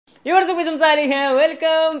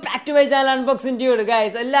Welcome back to my channel Unboxing Dude,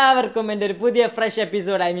 guys. എല്ലാവർക്കും എൻ്റെ ഒരു പുതിയ ഫ്രഷ്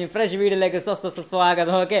എപ്പിസോഡ് ഫ്രഷ് വീഡിയോയിലേക്ക്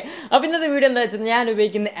സ്വാഗതം. ഓക്കെ, അപ്പോൾ ഇന്നത്തെ വീഡിയോ എന്താ വെച്ചാൽ ഞാൻ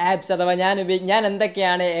ഉപയോഗിക്കുന്ന ആപ്സ് അഥവാ ഞാൻ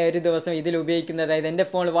എന്തൊക്കെയാണ് ഒരു ദിവസം ഇതിൽ ഉപയോഗിക്കുന്നത്, അതായത് എൻ്റെ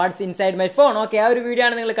phone watts inside my phone. Okay, ആ ഒരു വീഡിയോ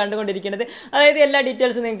ആണ് നിങ്ങൾ കണ്ടുകൊണ്ടിരിക്കുന്നത്. അതായത് എല്ലാ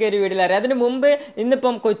ഡീറ്റെയിൽസും നിങ്ങൾക്ക് ഒരു വീഡിയോയിൽ അറിയാം. അതിന് മുമ്പ്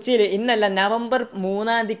ഇന്നിപ്പം കൊച്ചിയിൽ നവംബർ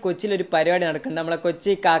 3 കൊച്ചിയിൽ ഒരു പരിപാടി നടക്കുന്നുണ്ട്. നമ്മളെ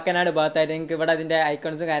കൊച്ചി കാക്കനാട് ഭാഗത്തായിട്ട് നിങ്ങൾക്ക് ഇവിടെ അതിൻ്റെ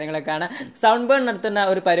ഐക്കൺസും കാര്യങ്ങളൊക്കെ കാണാം. സൗണ്ട് ബേൺ നടത്തുന്ന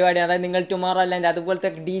ഒരു പരിപാടിയാണ്. അതായത് നിങ്ങൾ ടുമോറോ അല്ലാണ്ട്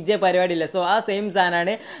അതുപോലത്തെ DJ പരിപാടിയില്ല. സോ ആ സെയിം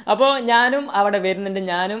സാധനമാണ്. അപ്പോൾ ഞാനും അവിടെ വരുന്നുണ്ട്.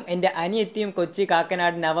 ഞാനും എൻ്റെ അനിയത്തിയും കൊച്ചി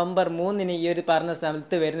കാക്കനാട് നവംബർ 3 ഈ ഒരു പറഞ്ഞ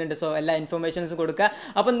സ്ഥലത്ത് വരുന്നുണ്ട്. സോ എല്ലാ ഇൻഫർമേഷൻസും കൊടുക്കുക.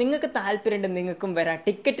 അപ്പോൾ നിങ്ങൾക്ക് താല്പര്യമുണ്ട്, നിങ്ങൾക്കും വരാം.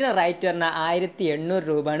 ടിക്കറ്റിന് റേറ്റ് പറഞ്ഞാൽ 1800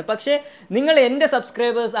 രൂപയാണ്. പക്ഷേ നിങ്ങൾ എൻ്റെ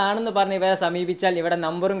സബ്സ്ക്രൈബേഴ്സ് ആണെന്ന് പറഞ്ഞ് ഇവരെ സമീപിച്ചാൽ ഇവിടെ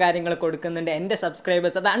നമ്പറും കാര്യങ്ങളും കൊടുക്കുന്നുണ്ട്. എൻ്റെ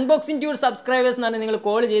സബ്സ്ക്രൈബേഴ്സ്, അത് അൺബോക്സിംഗ് ഡ്യൂഡ് സബ്സ്ക്രൈബേഴ്സ് എന്ന് പറഞ്ഞാൽ നിങ്ങൾ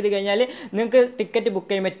കോൾ ചെയ്ത് കഴിഞ്ഞാൽ നിങ്ങൾക്ക് ടിക്കറ്റ്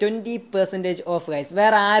ബുക്ക് ചെയ്യുമ്പോൾ 20% ഓഫ് ഗൈസ്.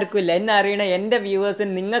 വേറെ ആർക്കും ഇല്ല. എന്നെ അറിയണ എൻ്റെ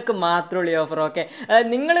വ്യൂവേഴ്സിന് നിങ്ങൾക്ക് മാത്രമുള്ള ഓഫർ. ഓക്കെ,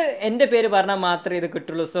 നിങ്ങൾ എൻ്റെ പേര് പറഞ്ഞാൽ മാത്രമേ ഇത്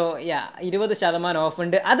കിട്ടുള്ളൂ. സോ 20% ഓഫ്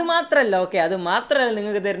ഉണ്ട്. അത് മാത്രമല്ല, ഓക്കെ, അത് മാത്രമല്ല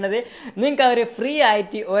നിങ്ങൾക്ക് തരുന്നത്, നിങ്ങൾക്ക് അവർ ഫ്രീ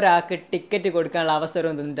ആയിട്ട് ഒരാൾക്ക് ടിക്കറ്റ് കൊടുക്കാനുള്ള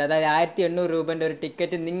അവസരവും തന്നിട്ട്. അതായത് 1800 രൂപേൻ്റെ ഒരു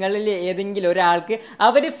ടിക്കറ്റ് നിങ്ങളിൽ ഏതെങ്കിലും ഒരാൾക്ക്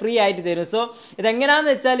അവർ ഫ്രീ ആയിട്ട് തരും. സോ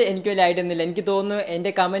ഇതെങ്ങനെയാണെന്ന് വെച്ചാൽ എനിക്ക് വലിയ ഐഡിയ ഒന്നുമില്ല. എനിക്ക് തോന്നുന്നു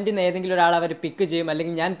എൻ്റെ കമൻറ്റിൽ നിന്ന് ഏതെങ്കിലും ഒരാൾ അവർ പിക്ക് ചെയ്യും,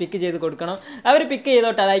 അല്ലെങ്കിൽ ഞാൻ പിക്ക് ചെയ്ത് കൊടുക്കണം. അവർ പിക്ക്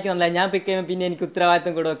ചെയ്തോട്ട് അതായിരിക്കും നല്ലത്. ഞാൻ പിക്ക് ചെയ്യുമ്പോൾ പിന്നെ എനിക്ക്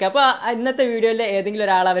ഉത്തരവാദിത്വം കൊടുക്കും. അപ്പോൾ ഇന്നത്തെ വീഡിയോയിൽ ഏതെങ്കിലും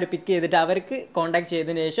ഒരാൾ അവർ പിക്ക് ചെയ്തിട്ട് അവർക്ക് കോൺടാക്ട്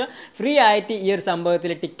ചെയ്തതിന് ശേഷം ഫ്രീ ആയിട്ട് ഈ ഒരു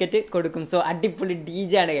സംഭവത്തിൽ ടിക്കറ്റ് കൊടുക്കും. സോ അടിപൊളി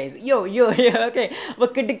DJ ആണ് ഗൈസ്. ഓക്കെ, അപ്പോൾ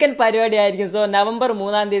കിടുക്കൻ പരിപാടി ആയിരിക്കും. സോ നവംബർ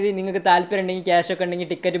 3 നിങ്ങൾക്ക് താല്പര്യം ഉണ്ടെങ്കിൽ, ക്യാഷ് ഒക്കെ ഉണ്ടെങ്കിൽ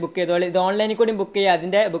ടിക്കറ്റ് ബുക്ക് ചെയ്തോളൂ. ഇത് ഓൺലൈനിൽ കൂടി ബുക്ക് ചെയ്യുക.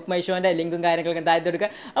 അതിൻ്റെ ബുക്ക് മൈ ഷോൻ്റെ ലിങ്കും കാര്യങ്ങളൊക്കെ താഴ്ത്തെടുക്കുക.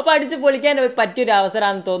 അപ്പോൾ അടിച്ച് പൊളിക്കാൻ പറ്റിയൊരു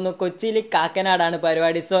അവസരമാണെന്ന് തോന്നുന്നു. കൊച്ചിയിൽ കാക്കനാടാണ്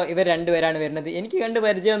പരിപാടി. സോ ഇവർ രണ്ടുപേരാണ് വരുന്നത്. എനിക്ക് കണ്ട്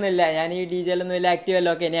പരിചയമൊന്നുമില്ല. ഞാൻ ഈ DJയിലൊന്നും ഇല്ല, ആക്റ്റീവ് അല്ല.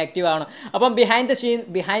 ഓക്കെ, ഇനി ആക്റ്റീവ് ആവണം. അപ്പം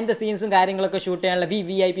ബിഹൈൻഡ് ദ സീൻസും കാര്യങ്ങളൊക്കെ ഷൂട്ട് ചെയ്യാനുള്ള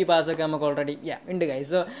VIP പാസ്സൊക്കെ നമുക്ക് ഓൾറെഡി ഉണ്ട് guys.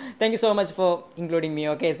 So thank you so much for including me.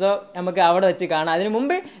 Okay, so നമുക്ക് അവിടെ വെച്ച് കാണാം. അതിന്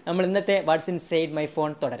മുമ്പ് നമ്മൾ ഇന്നത്തെ വാട്ട്സ് ഇൻസൈഡ് മൈ ഫോൺ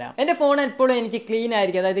തുടരാം. എൻ്റെ ഫോൺ എപ്പോഴും എനിക്ക് ക്ലീൻ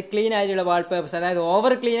ആയിരിക്കും. അതായത് ക്ലീൻ ആയിട്ടുള്ള വാൾപേപ്പേഴ്സ്, അതായത്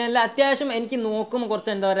ഓവർ ക്ലീൻ അല്ല, അത്യാവശ്യം എനിക്ക് നോക്കുമ്പോൾ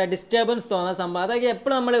കുറച്ച് എന്താ പറയുക ഡിസ്റ്റർബൻസ് തോന്നുന്ന സംഭവം. അതായത്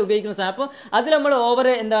എപ്പോഴും നമ്മൾ ഉപയോഗിക്കുന്ന സാധനം. അപ്പോൾ അതിൽ നമ്മൾ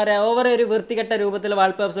ഓവർ ഒരു വൃത്തികെട്ട രൂപത്തിൽ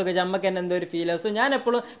വാൾപേപ്പേഴ്സ് ഒക്കെ നമുക്ക് തന്നെ എന്തോ ഒരു ഫീൽ ആവും. സോ ഞാൻ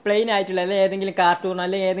എപ്പോഴും പ്ലെയിൻ ആയിട്ടുള്ള, അല്ലെങ്കിൽ ഏതെങ്കിലും കാർട്ടൂൺ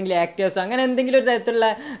അല്ലെങ്കിൽ ഏതെങ്കിലും ആക്ടേഴ്സോ അങ്ങനെ എന്തെങ്കിലും ഒരു തരത്തിലുള്ള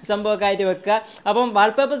സംഭവമൊക്കെ ആയിട്ട് വെക്കുക. അപ്പം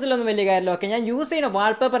വാൾപേപ്പേഴ്സിലൊന്നും വലിയ കാര്യമില്ല. ഓക്കെ, ഞാൻ യൂസ് ചെയ്യുന്ന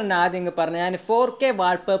വാൾപേപ്പറിന് ആദ്യം പറഞ്ഞു, ഞാൻ 4K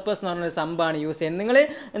വാൾപേപ്പേഴ്സ് എന്ന് പറഞ്ഞൊരു സംഭവമാണ് യൂസ് ചെയ്യുന്നത്. നിങ്ങൾ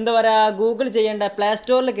എന്താ പറയുക ഗൂഗിൾ ചെയ്യേണ്ട, പ്ലേ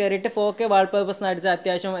സ്റ്റോറിൽ കയറിയിട്ട് 4K വാൾപേപ്പേഴ്സ് എന്ന് അടിച്ചാൽ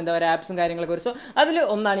അത്യാവശ്യം എന്താ പറയുക ആപ്സും കാര്യങ്ങളൊക്കെ വരും. സോ അതിൽ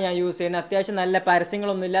ഒന്നാണ് ഞാൻ യൂസ് ചെയ്യുന്നത്. അത്യാവശ്യം നല്ല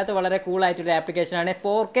പരസ്യങ്ങളൊന്നും ഇല്ലാത്ത വളരെ കൂളായിട്ടൊരു ആപ്ലിക്കേഷനാണ്.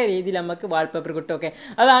 4K രീതിയിൽ നമുക്ക് വാൾപേപ്പർ കിട്ടും. ഓക്കെ,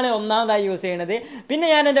 അതാണ് ഒന്നാമതായി യൂസ് ചെയ്യുന്നത്. പിന്നെ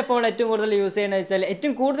ഞാൻ എൻ്റെ ഫോൺ ഏറ്റവും കൂടുതൽ യൂസ് ചെയ്യുന്നത് വെച്ചാൽ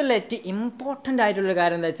ഏറ്റവും ഇമ്പോർട്ടൻ്റ് ആയിട്ടുള്ള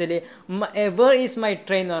കാര്യം എന്താ വെച്ചാൽ വേർ ഈസ് മൈ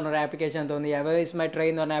ട്രെയിൻ എന്ന് പറഞ്ഞൊരു ആപ്ലിക്കേഷൻ തോന്നി. വേർ ഈസ് മൈ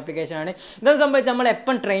ട്രെയിൻ എന്ന് പറഞ്ഞ ആപ്ലിക്കേഷനാണ്. ഇതെന്ന് സംഭവിച്ച് നമ്മൾ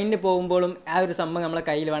എപ്പം ട്രെയിനിന് പോകുമ്പോഴും ആ ഒരു സംഭവം നമ്മളെ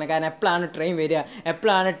കയ്യിൽ വേണം. കാരണം എപ്പോഴാണ് ട്രെയിൻ വരിക,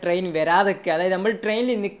 എപ്പോഴാണ് ട്രെയിൻ വരാതൊക്കെ, അതായത് നമ്മൾ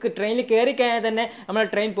ട്രെയിനിൽ കയറി കഴിഞ്ഞാൽ തന്നെ നമ്മൾ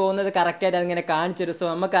ട്രെയിൻ പോകുന്നത് കറക്റ്റായിട്ട് അതിങ്ങനെ കാണിച്ചിരും. സോ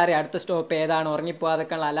നമുക്കറിയാം അടുത്ത സ്റ്റോപ്പ് ഏതാണ്,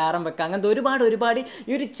 ഉറങ്ങിപ്പോകാതൊക്കെയുള്ള അലാറം വെക്കുക, അങ്ങനത്തെ ഒരുപാട്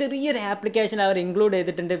ഈ ഒരു ചെറിയൊരു ആപ്ലിക്കേഷൻ അവർ ഇൻക്ലൂഡ്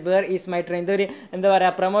ചെയ്തിട്ടുണ്ട്. Where is my train. ഇതൊരു എന്താ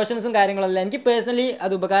പറയുക പ്രൊമോഷൻസും കാര്യങ്ങളെല്ലാം എനിക്ക് പേഴ്സണലി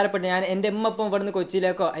അത് ഉപകാരപ്പെട്ടു. ഞാൻ എൻ്റെ ഉമ്മ ഇപ്പം ഇവിടുന്ന്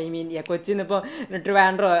കൊച്ചിയിലേക്കോ കൊച്ചിയിൽ നിന്ന് ഇപ്പോൾ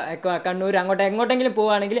ട്രിവാൻഡ്രോ കണ്ണൂർ എങ്ങോട്ടെങ്കിലും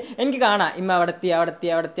പോവുകയാണെങ്കിൽ എനിക്ക് കാണാം ഇമ്മ അവിടെ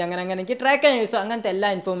എത്തി അങ്ങനെ എനിക്ക് ട്രാക്ക് ചെയ്യാൻ യൂസ്. അങ്ങനത്തെ എല്ലാ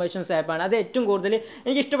ഇൻഫർമേഷൻസ് ആപ്പാണ്. അത് ഏറ്റവും കൂടുതൽ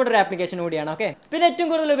എനിക്ക് ഇഷ്ടപ്പെട്ട ഒരു ആപ്ലിക്കേഷൻ കൂടിയാണ്. ഓക്കെ, പിന്നെ ഏറ്റവും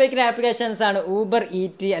കൂടുതൽ ഉപയോഗിക്കുന്ന ആപ്ലിക്കേഷൻസ് ആണ് ഊബർ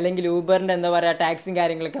ഈറ്റ് അല്ലെങ്കിൽ ഊബറിൻ്റെ എന്താ പറയുക ടാക്സും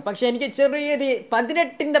കാര്യങ്ങളൊക്കെ. പക്ഷേ എനിക്ക് ചെറിയൊരു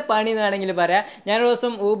 18ൻ്റെ പണി എന്ന് വേണമെങ്കിൽ പറയാം. ഞാനൊരു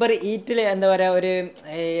ദിവസം ഊബർ ഈറ്റിൽ എന്താ പറയുക ഒരു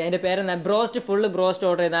എൻ്റെ പേരെന്താ ഫുള്ള് ബ്രോസ്റ്റ്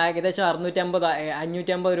ഓർഡർ ചെയ്ത് ഏകദേശം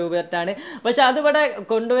 550 രൂപ തൊട്ടാണ്. പക്ഷേ അതിവിടെ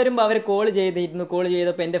കൊണ്ടുവരുമ്പോൾ അവർ കോൾ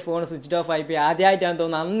ചെയ്തപ്പോൾ എൻ്റെ ഫോൺ സ്വിച്ച് ഓഫ് ആയിപ്പോയി. ആദ്യമായിട്ടാണ്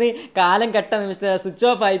തോന്നുന്നത്. അന്ന് കാലം കെട്ട നിമിഷത്തിൽ സ്വിച്ച്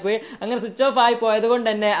ഓഫ് ആയിപ്പോയി. അങ്ങനെ സ്വിച്ച് ഓഫ് ആയി പോയത് കൊണ്ട്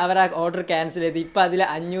തന്നെ അവർ ആ ഓർഡർ ക്യാൻസൽ ചെയ്ത് ഇപ്പോൾ അതിൽ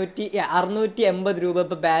 680 രൂപ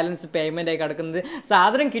ഇപ്പോൾ ബാലൻസ് പേയ്മെൻ്റ് ആയി കിടക്കുന്നത്.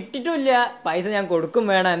 സാധനം കിട്ടിയിട്ടുമില്ല, പൈസ ഞാൻ കൊടുക്കും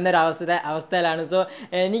വേണം എന്നൊരു അവസ്ഥയിലാണ്. സോ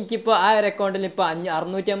എനിക്കിപ്പോൾ ആ ഒരു അക്കൗണ്ടിൽ ഇപ്പോൾ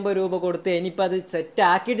 650 രൂപ കൊടുത്ത് ഇനിയിപ്പോൾ അത് സെറ്റ്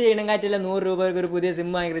ആക്കിയിട്ട് ചെയ്യണമെങ്കിൽ 100 രൂപയ്ക്ക് ഒരു പുതിയ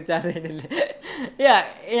സിം വാങ്ങി റീചാർജ് ചെയ്തില്ലേ.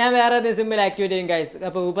 ഞാൻ വേറെ ഏതെങ്കിലും സിമ്മിൽ ആക്ടിവേറ്റ് ചെയ്യും ഗൈസ്.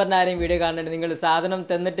 അപ്പോൾ ഊബറിൻ്റെ ആരെയും വീഡിയോ കാണുന്നുണ്ട്, നിങ്ങൾ സാധനം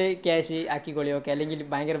തന്നിട്ട് ക്യാഷ് ആക്കിക്കൊള്ളി. ഓക്കെ, അല്ലെങ്കിൽ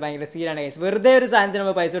ഭയങ്കര സീനാണ് ഗൈസ്. വെറുതെ ഒരു സാധനത്തിന്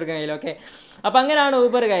നമ്മൾ പൈസ കൊടുക്കാൻ കഴിയില്ല. ഓക്കെ, അപ്പോൾ അങ്ങനെയാണ്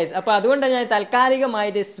ഊബർ ഗൈസ്. അപ്പോൾ അതുകൊണ്ട് ഞാൻ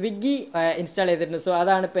താൽക്കാലികമായിട്ട് സ്വിഗ്ഗി ഇൻസ്റ്റാൾ ചെയ്തിട്ടുണ്ട്. സോ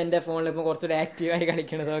അതാണ് ഇപ്പോൾ എൻ്റെ ഫോണിൽ ഇപ്പോൾ കുറച്ചുകൂടി ആക്റ്റീവായി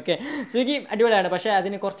കളിക്കുന്നത്. ഓക്കെ, സ്വിഗ്ഗി അടിപൊളിയാണ്. പക്ഷേ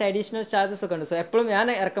അതിന് കുറച്ച് അഡീഷണൽ ചാർജസ് ഒക്കെ ഉണ്ട്. സോ എപ്പോഴും ഞാൻ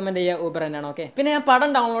റെക്കമെൻഡ് ചെയ്യുക ഊബർ തന്നെയാണ്. ഓക്കെ, പിന്നെ ഞാൻ പടം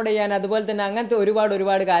ഡൗൺലോഡ് ചെയ്യാൻ അതുപോലെ തന്നെ അങ്ങനത്തെ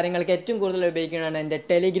ഒരുപാട് കാര്യങ്ങൾക്ക് ഏറ്റവും കൂടുതൽ ഉപയോഗിക്കുന്നതാണ് എൻ്റെ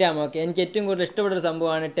ടെലിഗ്രാം. ഓക്കെ, എനിക്ക് ഏറ്റവും കൂടുതൽ ഇഷ്ടപ്പെട്ടൊരു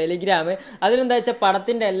സംഭവമാണ് ടെലിഗ്രാം. അതിലെന്താ വെച്ചാൽ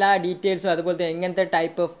പടത്തിൻ്റെ എല്ലാ ഡീറ്റെയിൽസും, അതുപോലെ തന്നെ എങ്ങനത്തെ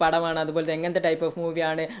ടൈപ്പ് ഓഫ് പടമാണ്, അതുപോലെ തന്നെ എങ്ങനത്തെ ടൈപ്പ് ഓഫ്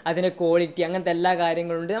മൂവിയാണ്, അതിൻ്റെ ക്വാളിറ്റി, അങ്ങനത്തെ എല്ലാ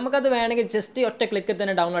കാര്യങ്ങളുണ്ട്. നമുക്കത് വേണമെങ്കിൽ ജസ്റ്റ് ഒറ്റ ക്ലിക്കിൽ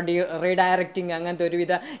തന്നെ ഡൗൺലോഡ് റീഡയറക്റ്റിംഗ് അങ്ങനത്തെ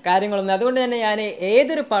ഒരുവിധ കാര്യങ്ങളൊന്നും. അതുകൊണ്ട് തന്നെ ഞാൻ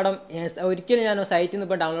ഏതൊരു പടം ഒരിക്കലും ഞാൻ സൈറ്റിൽ നിന്ന്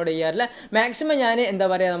ഇപ്പോൾ ഡൗൺലോഡ് ചെയ്യാറില്ല. മാക്സിമം ഞാൻ എന്താ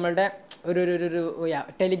പറയുക നമ്മളുടെ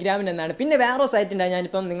ടെലിഗ്രാമിൽ നിന്നാണ്. പിന്നെ വേറെ സൈറ്റ് ഉണ്ട്,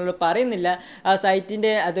 ഞാനിപ്പം നിങ്ങളോട് പറയുന്നില്ല. ആ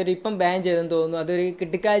സൈറ്റിൻ്റെ അതൊരു ഇപ്പം ബാൻ ചെയ്തെന്ന് തോന്നുന്നു. അതൊരു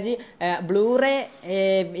കിട്ടിക്കാജി ബ്ലൂറേ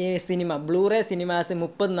സിനിമാസ്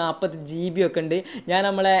 30-40 GB ഒക്കെ ഉണ്ട്. ഞാൻ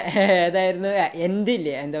നമ്മളെ ഏതായിരുന്നു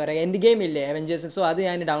എന്താ പറയുക, എൻഡ് ഗെയിം ഇല്ലേ അവഞ്ചേഴ്സ്, സോ അത്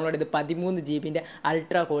ഞാൻ ഡൗൺലോഡ് ചെയ്ത് 13 GB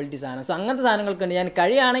അൾട്രാ ക്വാളിറ്റി സാധനം. സോ അങ്ങനത്തെ സാധനങ്ങളൊക്കെ ഉണ്ട്. ഞാൻ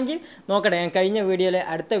കഴിയുകയാണെങ്കിൽ നോക്കട്ടെ, ഞാൻ കഴിഞ്ഞ വീഡിയോയിൽ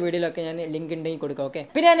അടുത്ത വീഡിയോയിലൊക്കെ ഞാൻ ലിങ്ക് ഉണ്ടെങ്കിൽ കൊടുക്കാം. ഓക്കെ.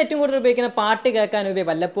 പിന്നെ ഞാൻ ഏറ്റവും കൂടുതൽ ഉപയോഗിക്കുന്ന പാട്ട് കേൾക്കാൻ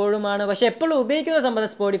വല്ലപ്പോഴുമാണ്, പക്ഷേ എപ്പോഴും ഉപയോഗിക്കുന്ന സംഭവം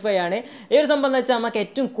സ്പോട്ടിഫൈ ആണ്. ഈ ഒരു സംഭവം എന്ന് വെച്ചാൽ നമുക്ക്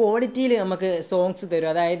ഏറ്റവും ക്വാളിറ്റിയിൽ നമുക്ക് സോങ്സ് തരും.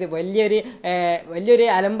 അതായത് വലിയൊരു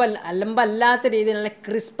അലമ്പല്ലാത്ത രീതിയിലുള്ള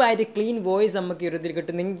ക്രിസ്പായിട്ട് ക്ലീൻ വോയിസ് നമുക്ക് ഇതിൽ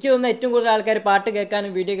കിട്ടും. എനിക്ക് തോന്നുന്നു ഏറ്റവും കൂടുതൽ ആൾക്കാർ പാട്ട്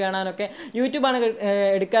കേൾക്കാനും വീഡിയോ കാണാനൊക്കെ യൂട്യൂബാണ്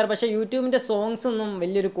എടുക്കാറ്. പക്ഷേ യൂട്യൂബിൻ്റെ സോങ്സ് ഒന്നും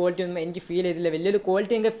വലിയൊരു ക്വാളിറ്റി ഒന്നും എനിക്ക് ഫീൽ ചെയ്തില്ല. വലിയൊരു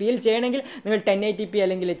ക്വാളിറ്റി നിങ്ങൾക്ക് ഫീൽ ചെയ്യണമെങ്കിൽ നിങ്ങൾ 1080p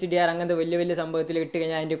അല്ലെങ്കിൽ HDR അങ്ങനത്തെ വലിയ സംഭവത്തിൽ ഇട്ട്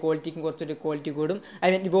കഴിഞ്ഞാൽ അതിൻ്റെ ക്വാളിറ്റിക്കും കുറച്ചൊരു ക്വാളിറ്റി കൂടും,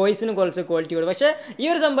 അതിൻ്റെ വോയിസിനും കുറച്ച് ക്വാളിറ്റി കൂടും. പക്ഷേ ഈ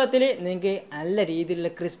ഒരു സംഭവത്തിൽ നിങ്ങൾക്ക് നല്ല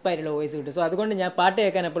രീതിയിലുള്ള ക്രിസ്പായിട്ടുള്ള വോയിസ് കിട്ടും. സോ അതുകൊണ്ട് ഞാൻ പാട്ട്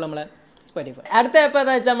കേൾക്കാൻ എപ്പോൾ നമ്മളെ സ്പോട്ടിഫൈ. അടുത്ത ആപ്പ്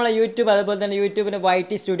എന്താ വെച്ചാൽ നമ്മളെ യൂട്യൂബ്, അതുപോലെ തന്നെ യൂട്യൂബിന്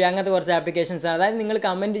YT സ്റ്റുഡിയോ അങ്ങനത്തെ കുറച്ച് ആപ്ലിക്കേഷൻസ് ആണ്. അതായത് നിങ്ങൾ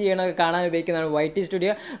കമൻറ്റ് ചെയ്യണമൊക്കെ കാണാൻ ഉപയോഗിക്കുന്നതാണ് YT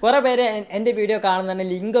സ്റ്റുഡിയോ. കുറേ പേര് എൻ്റെ വീഡിയോ കാണുന്നതാണ്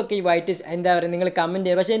ലിങ്കൊക്കെ ഈ YT എന്താ പറയുക നിങ്ങൾ കമൻറ്റ്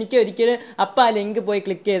ചെയ്യുക. പക്ഷേ എനിക്ക് ഒരിക്കലും അപ്പം ആ ലിങ്ക് പോയി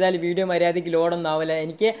ക്ലിക്ക് ചെയ്താൽ വീഡിയോ മര്യാദയ്ക്ക് ലോഡൊന്നും ആവില്ല.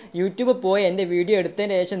 എനിക്ക് യൂട്യൂബ് പോയി എൻ്റെ വീഡിയോ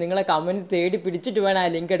എടുത്തതിന് ശേഷം നിങ്ങളെ കമൻറ്റ് തേടി പിടിച്ചിട്ട് വേണം ആ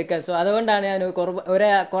ലിങ്ക് എടുക്കാൻ. സോ അതുകൊണ്ടാണ് ഞാൻ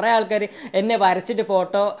കുറേ ആൾക്കാർ എന്നെ വരച്ചിട്ട്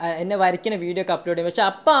എന്നെ വരയ്ക്കുന്ന വീഡിയോ ഒക്കെ അപ്ലോഡ് ചെയ്യും. പക്ഷേ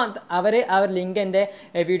അപ്പം അവർ ലിങ്ക് എൻ്റെ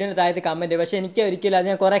വീഡിയോന് താഴത്ത് കമൻറ്റ് ചെയ്യും. പക്ഷേ എനിക്ക് ഒരിക്കലും അത്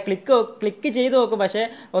ഞാൻ കുറേ ക്ലിക്ക് ചെയ്ത് നോക്കും. പക്ഷേ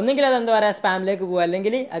ഒന്നെങ്കിൽ അതെന്താ പറയുക സ്പാമിലേക്ക് പോകും,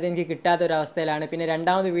 അല്ലെങ്കിൽ അതെനിക്ക് കിട്ടാത്തൊരവസ്ഥയിലാണ്. പിന്നെ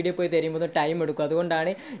രണ്ടാമത് വീഡിയോ പോയി തരുമ്പോൾ ടൈം എടുക്കും.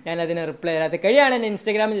 അതുകൊണ്ടാണ് ഞാൻ അതിന് റിപ്ലൈ തരാത്ത. കഴിയാണ് എന്നെ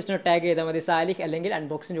ഇൻസ്റ്റാഗ്രാമിൽ ജസ്റ്റ് ടാഗ് ചെയ്താൽ മതി, സാലിഹ് അല്ലെങ്കിൽ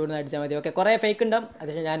അൺബോക്സിംഗ് ഡൂഡ് അടിച്ചാൽ മതി. ഓക്കെ. കുറേ ഫേക്ക് ഉണ്ടാവും,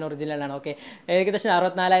 അത്യാവശ്യം ഞാൻ ഒറിജിനലാണ്. ഓക്കെ. ഏകദേശം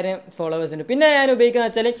 64,000 ഫോളോവേഴ്സ് ഉണ്ട്. പിന്നെ ഞാൻ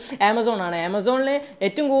ഉപയോഗിക്കുന്നത് വെച്ചാൽ ആമസോൺ ആണ്. ആമസോണിൽ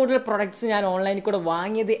ഏറ്റവും കൂടുതൽ പ്രൊഡക്ട്സ് ഞാൻ ഓൺലൈനിൽ കൂടെ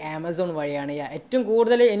വാങ്ങിയത് ആമസോൺ വഴിയാണ്. ഏറ്റവും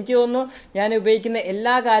കൂടുതൽ എനിക്ക് തോന്നുന്നു ഞാൻ ഉപയോഗിക്കുന്ന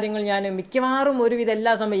എല്ലാ കാര്യങ്ങളും ഞാൻ മിക്കവാറും ഒരുവിധം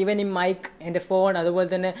എല്ലാ സമയം, ഈവൻ ഈ മൈക്ക്, എൻ്റെ ഫോൺ, അതുപോലെ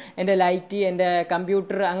തന്നെ എൻ്റെ ലൈറ്റ്, എൻ്റെ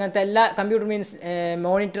കമ്പ്യൂട്ടർ, അങ്ങനത്തെ എല്ലാ കമ്പ്യൂട്ടർ മീൻസ്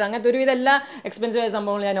മോണിറ്റർ, അങ്ങനത്തെ ഒരുവിധം എല്ലാ എക്സ്പെൻസീവ് ആയ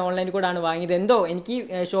സംഭവങ്ങൾ ഞാൻ ഓൺലൈനിൽ കൂടെയാണ് വാങ്ങിയത്. എന്തോ എനിക്ക്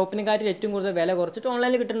ഷോപ്പിനെക്കാട്ടിൽ ഏറ്റവും കൂടുതൽ വില കുറച്ചിട്ട്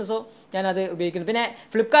ഓൺലൈനിൽ കിട്ടുന്നു. സോ ഞാനത് ഉപയോഗിക്കുന്നു. പിന്നെ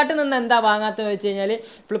ഫ്ലിപ്കാർട്ടിൽ നിന്ന് എന്താ വാങ്ങാത്തതെന്ന് വെച്ച് കഴിഞ്ഞാൽ,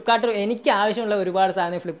 ഫ്ലിപ്കാർട്ട് എനിക്ക് ആവശ്യമുള്ള ഒരുപാട്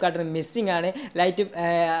സാധനം ഫ്ലിപ്കാർട്ടിൽ മിസ്സിംഗ് ആണ്.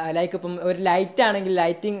 ലൈക്ക് ഇപ്പം ഒരു ലൈറ്റ് ആണെങ്കിൽ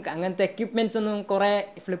ലൈറ്റിംഗ് അങ്ങനത്തെ എക്യുപ്മെൻറ്റ്സ് ഒന്നും കുറേ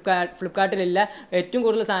ഫ്ലിപ്കാർട്ടിലില്ല. ഏറ്റവും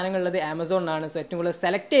കൂടുതൽ സാധനങ്ങളുള്ളത് ആമസോണിനാണ്. സോ ഏറ്റവും കൂടുതൽ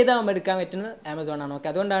സെലക്ട് ചെയ്താൽ നമ്മൾ എടുക്കാൻ പറ്റുന്നത് ആമസോണാണ്. ഓക്കെ.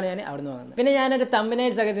 അതുകൊണ്ടാണ് ഞാൻ അവിടെ നിന്ന് വാങ്ങുന്നത്. പിന്നെ ഞാനൊരു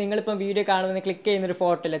തമ്പനൈൽസ് ഒക്കെ നിങ്ങളിപ്പം വീഡിയോ കാണുമ്പോൾ ക്ലിക്ക് ചെയ്യുന്നൊരു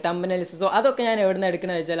ഫോട്ടോ അല്ലേ തമ്പനൈൽസ്. സോ അതൊക്കെ ഞാൻ എവിടെ നിന്ന്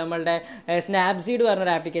എടുക്കുന്നത് വെച്ചാൽ നമ്മളുടെ സ്നാപ്സീഡ്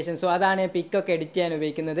പറഞ്ഞൊരു ആപ്ലിക്കേഷൻ. സോ അതാണ് പിക്കൊക്കെ എഡിറ്റ് ചെയ്യാൻ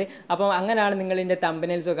ഉപയോഗിക്കുന്നത്. അപ്പം അങ്ങനെയാണ് നിങ്ങളിൻ്റെ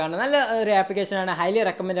തമ്പനൈൽസ് കാണുന്നത്. നല്ല ഒരു ആപ്ലിക്കേഷനാണ്, ഹൈലി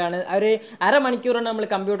റെക്കമെൻഡ് ആണ്. ഒരു അരമണിക്കൂറാണ് നമ്മൾ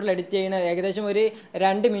കമ്പ്യൂട്ടറിൽ എഡിറ്റ് ചെയ്യുന്നത്. ഏകദേശം ഒരു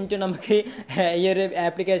 2 മിനിറ്റ് നമുക്ക് ഈ ഒരു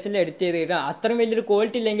ആപ്ലിക്കേഷനിൽ എഡിറ്റ് ചെയ്ത് കിട്ടും. അത്രയും വലിയൊരു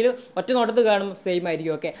ക്വാളിറ്റി ഇല്ലെങ്കിലും ഒറ്റ നോട്ടത്ത് കാണും സെയിം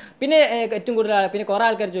ആയിരിക്കും. ഓക്കെ. പിന്നെ ഏറ്റവും കൂടുതൽ പിന്നെ കുറേ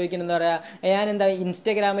ആൾക്കാർ ചോദിക്കുന്നത് എന്താ പറയുക, ഞാനെന്താ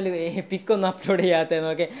ഇൻസ്റ്റാഗ്രാമിൽ പിക്കൊന്നും അപ്ലോഡ് ചെയ്യാത്തതെന്ന്.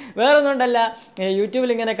 ഓക്കെ. വേറൊന്നും ഉണ്ടല്ല,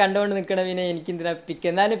 യൂട്യൂബിൽ ഇങ്ങനെ കണ്ടുകൊണ്ട് നിൽക്കണം. പിന്നെ എനിക്കെന്തിനാ പിക്ക്,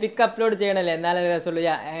 എന്നാലും പിക്ക് അപ്ലോഡ് ചെയ്യണമല്ലേ, എന്നാലും രസമുള്ളൂ.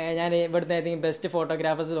 ഞാൻ ഇവിടുന്ന് ഏതെങ്കിലും ബെസ്റ്റ്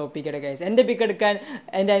ഫോട്ടോഗ്രാഫേഴ്സ് ഒപ്പിക്കട്ടെ ഗൈസ്. എൻ്റെ പിക്ക് എടുക്കാൻ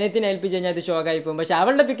എൻ്റെ അനിയത്തിനെ ഏൽപ്പിച്ച് കഴിഞ്ഞാൽ അത് ഷോക്കായി പോകും. പക്ഷേ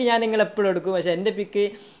അവളുടെ പിക്ക് ഞാൻ നിങ്ങൾ എപ്പോഴും എടുക്കും. പക്ഷേ എൻ്റെ പിക്ക്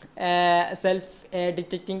സെൽഫ്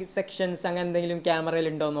ഡിറ്റക്റ്റിംഗ് സെക്ഷൻസ് അങ്ങനെ എന്തെങ്കിലും ക്യാമറയിൽ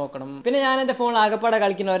ഉണ്ടോ എന്ന് നോക്കണം. പിന്നെ ഞാൻ എൻ്റെ ഫോണിൽ ആകപ്പാടെ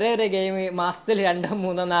കളിക്കുന്ന ഒരേ ഗെയിം മാസത്തിൽ 2,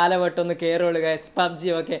 3, 4 വട്ടം ഒന്ന് കയറുള്ളൂ ഗൈസ്, PUBG.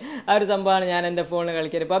 ഓക്കെ. ആ ഒരു സംഭവമാണ് ഞാൻ എൻ്റെ ഫോണിൽ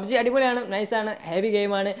കളിക്കുന്നത്. PUBG അടിപൊളിയാണ്, നൈസാണ്, ഹെവി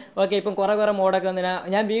ഗെയിമാണ്. ഓക്കെ. ഇപ്പം കുറേ മോഡൊക്കെ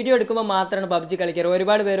വന്നിട്ട് ഞാൻ വീഡിയോ എടുക്കുമ്പോൾ മാത്രമാണ് PUBG കളിക്കാറ്.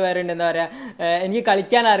 ഒരുപാട് പേര് വരുന്നുണ്ട് എന്താ പറയുക, എനിക്ക്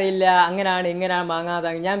കളിക്കാൻ അറിയില്ല, അങ്ങനെയാണ്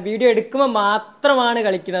വാങ്ങാതെ. ഞാൻ വീഡിയോ എടുക്കുമ്പോൾ മാത്രമാണ്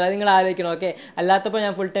കളിക്കുന്നത്, അത് നിങ്ങൾ ആലോചിക്കണം. ഓക്കെ. അല്ലാത്തപ്പോൾ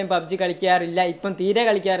ഞാൻ ഫുൾ ടൈം PUBG കളിക്കാറില്ല, ഇപ്പം തീരെ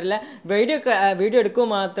കളിക്കാറില്ല. വീഡിയോ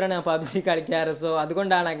എടുക്കുമ്പോൾ മാത്രമാണ് ഞാൻ PUBG കളിക്കാറ്. സോ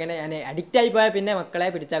അതുകൊണ്ടാണ് അങ്ങനെ ഞാൻ അഡിക്റ്റ് ആയി പോയാൽ പിന്നെ മക്കളെ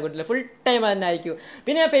പിടിച്ചാൽ കിട്ടില്ല, ഫുൾ ടൈം തന്നെ അയക്കും.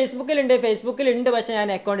 പിന്നെ ഫേസ്ബുക്കിലുണ്ട്, പക്ഷേ ഞാൻ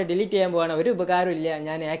അക്കൗണ്ട് ഡിലീറ്റ് ചെയ്യാൻ പോവാണ്. ഒരു ഉപകാരം ഇല്ല,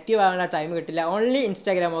 ഞാൻ ആക്റ്റീവ് ആവാനുള്ള ടൈം കിട്ടില്ല. Only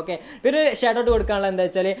Instagram. ഓക്കെ. പിന്നെ ഷൗട്ട് ഔട്ട് കൊടുക്കാനുള്ള എന്താ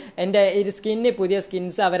വെച്ചാൽ, എൻ്റെ ഈ പുതിയ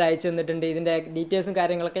സ്കിൻസ് അവർ അയച്ചു തന്നിട്ടുണ്ട്. ഇതിൻ്റെ ഡീറ്റെയിൽസും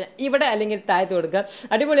കാര്യങ്ങളൊക്കെ ഇവിടെ അല്ലെങ്കിൽ താഴത്ത് കൊടുക്കുക.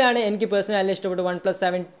 അടിപൊളിയാണ്. എനിക്ക് പേഴ്സണലി നല്ല ഇഷ്ടപ്പെട്ടു. OnePlus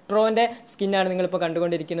 7 Proൻ്റെ സ്കിന്നാണ് നിങ്ങളിപ്പോൾ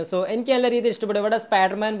കണ്ടുകൊണ്ടിരിക്കുന്നത്. സോ എനിക്ക് നല്ല രീതിയിൽ ഇഷ്ടപ്പെട്ടു. ഇവിടെ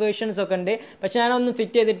സ്പൈഡർമാൻ വേർഷൻസ് ഒക്കെ ഉണ്ട്, പക്ഷേ ഞാനൊന്നും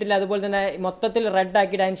ഫിറ്റ് ചെയ്തിട്ടില്ല. അതുപോലെ തന്നെ മൊത്തത്തിൽ റെഡ്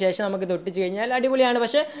ആക്കിയിട്ട് അതിന് ശേഷം നമുക്ക് തൊട്ടിച്ച് കഴിഞ്ഞാൽ അടിപൊളിയാണ്.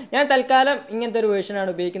 പക്ഷേ ഞാൻ തൽക്കാലം ഇങ്ങനത്തെ ഒരു വേർഷനാണ്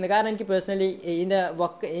ഉപയോഗിക്കുന്നത്. കാരണം എനിക്ക് പേഴ്സണലി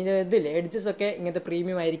ഇതിൽ എഡ്ജസ് ഒക്കെ ഇങ്ങനത്തെ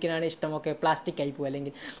പ്രീമിയം ആയിരിക്കാനാണ് ഇഷ്ടം. ഓക്കെ. പ്ലാസ്റ്റിക് ആയി പോകും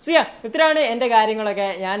അല്ലെങ്കിൽ. സോ ഇത്രയാണ് എൻ്റെ കാര്യങ്ങളൊക്കെ.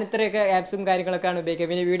 ഞാൻ ഇത്രയൊക്കെ ആപ്സും കാര്യങ്ങളൊക്കെയാണ് ഉപയോഗിക്കുക.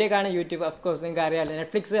 പിന്നെ വീഡിയോ കാണാൻ യൂട്യൂബ്, ഓഫ്കോഴ്സ് നിങ്ങൾക്ക് അറിയാമല്ലോ,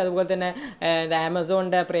 നെറ്റ്ഫ്ലിക്സ്, അതുപോലെ തന്നെ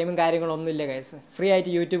ആമസോണിൻ്റെ പ്രേമും കാര്യങ്ങളൊന്നുമില്ല ഗൈസ്. ഫ്രീ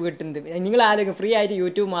ആയിട്ട് യൂട്യൂബ് കിട്ടുന്നത്. നിങ്ങൾ ആലോചിക്കും, ഫ്രീ ആയിട്ട്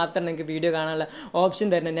യൂട്യൂബ് മാത്രം നിങ്ങൾക്ക് വീഡിയോ കാണാനുള്ള ഓപ്ഷൻ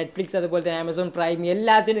തരണം. നെറ്റ്ഫ്ലിക്സ്, അതുപോലെ തന്നെ ആമസോൺ പ്രൈം,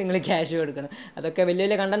 എല്ലാത്തിനും നിങ്ങൾ ക്യാഷ് കൊടുക്കണം. അതൊക്കെ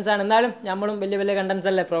വലിയ കണ്ടൻസ് ആണ്. എന്നാലും നമ്മളും വലിയ കണ്ടൻസ്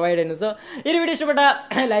അല്ലേ പ്രൊവൈഡ് ചെയ്യുന്നത്. സോ ഈ വീഡിയോ ഇഷ്ടപ്പെട്ട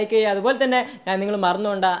ലൈക്ക് ചെയ്യുക. അതുപോലെ തന്നെ നിങ്ങൾ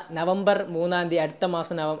മറന്നുകൊണ്ട നവംബർ 3-ാം തീയതി, അടുത്ത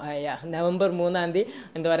മാസം നവംബർ 3-ാം തീയതി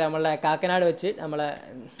എന്താ പറയുക, നമ്മളെ കാക്കനാട് വെച്ച് നമ്മളെ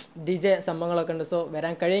DJ സംഭവങ്ങളൊക്കെ ഉണ്ട്. സോ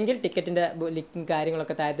വരാൻ കഴിയുമെങ്കിൽ ടിക്കറ്റിൻ്റെ ലിങ്കും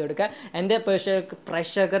കാര്യങ്ങളൊക്കെ താഴത്ത് കൊടുക്കുക. എൻ്റെ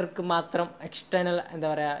പ്രേക്ഷകർക്ക് മാത്രം എക്സ്റ്റേണൽ എന്താ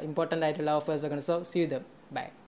പറയുക ഇമ്പോർട്ടൻ്റ് ആയിട്ടുള്ള ഓഫേഴ്സൊക്കെ ഉണ്ട്. So see you then. By.